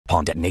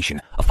Upon detonation,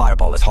 a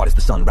fireball as hot as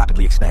the sun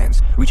rapidly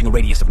expands, reaching a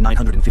radius of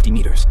 950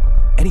 meters.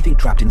 Anything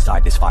trapped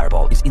inside this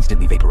fireball is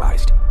instantly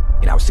vaporized.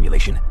 In our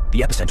simulation,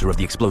 the epicenter of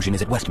the explosion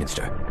is at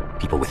Westminster.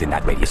 People within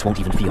that radius won't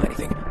even feel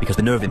anything, because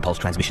the nerve impulse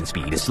transmission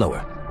speed is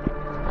slower.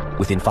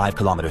 Within 5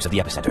 kilometers of the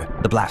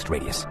epicenter, the blast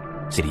radius.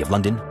 City of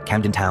London,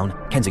 Camden Town,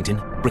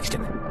 Kensington,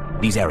 Brixton.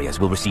 These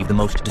areas will receive the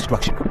most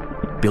destruction.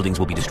 Buildings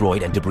will be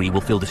destroyed and debris will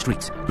fill the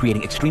streets,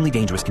 creating extremely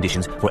dangerous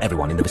conditions for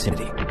everyone in the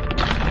vicinity.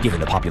 Given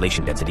the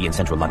population density in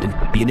central London,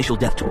 the initial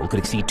death toll could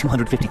exceed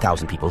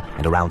 250,000 people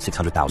and around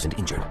 600,000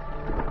 injured.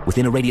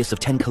 Within a radius of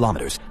 10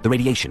 kilometers, the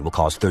radiation will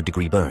cause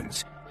third-degree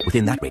burns.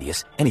 Within that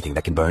radius, anything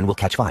that can burn will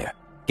catch fire.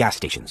 Gas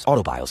stations,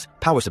 automobiles,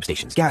 power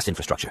substations, gas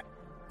infrastructure.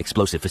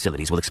 Explosive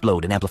facilities will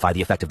explode and amplify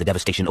the effect of the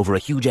devastation over a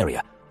huge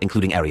area,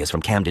 including areas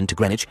from Camden to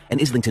Greenwich and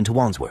Islington to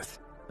Wandsworth.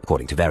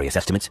 According to various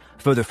estimates,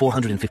 further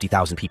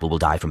 450,000 people will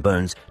die from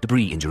burns,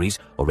 debris injuries,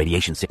 or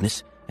radiation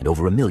sickness, and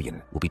over 1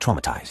 million will be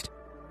traumatized.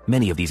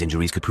 Many of these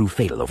injuries could prove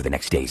fatal over the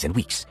next days and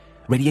weeks.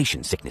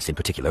 Radiation sickness in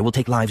particular will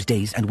take lives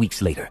days and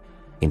weeks later.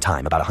 In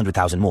time, about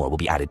 100,000 more will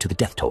be added to the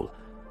death toll.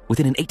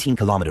 Within an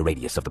 18-kilometer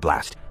radius of the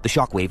blast, the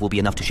shockwave will be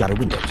enough to shatter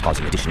windows,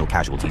 causing additional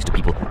casualties to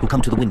people who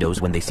come to the windows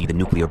when they see the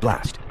nuclear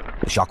blast.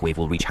 The shockwave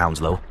will reach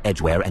Hounslow,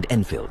 Edgware, and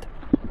Enfield.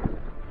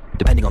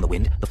 Depending on the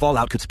wind, the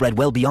fallout could spread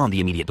well beyond the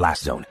immediate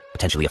blast zone,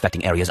 potentially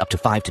affecting areas up to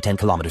 5 to 10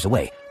 kilometers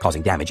away,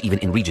 causing damage even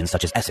in regions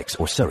such as Essex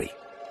or Surrey.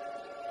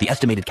 The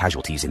estimated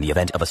casualties in the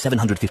event of a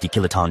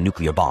 750-kiloton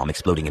nuclear bomb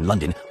exploding in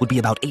London would be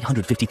about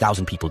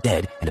 850,000 people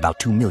dead and about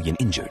 2 million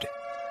injured.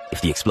 If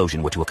the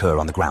explosion were to occur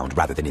on the ground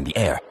rather than in the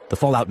air, the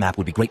fallout map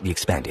would be greatly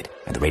expanded,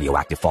 and the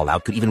radioactive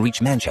fallout could even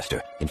reach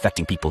Manchester,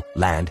 infecting people,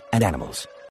 land, and animals.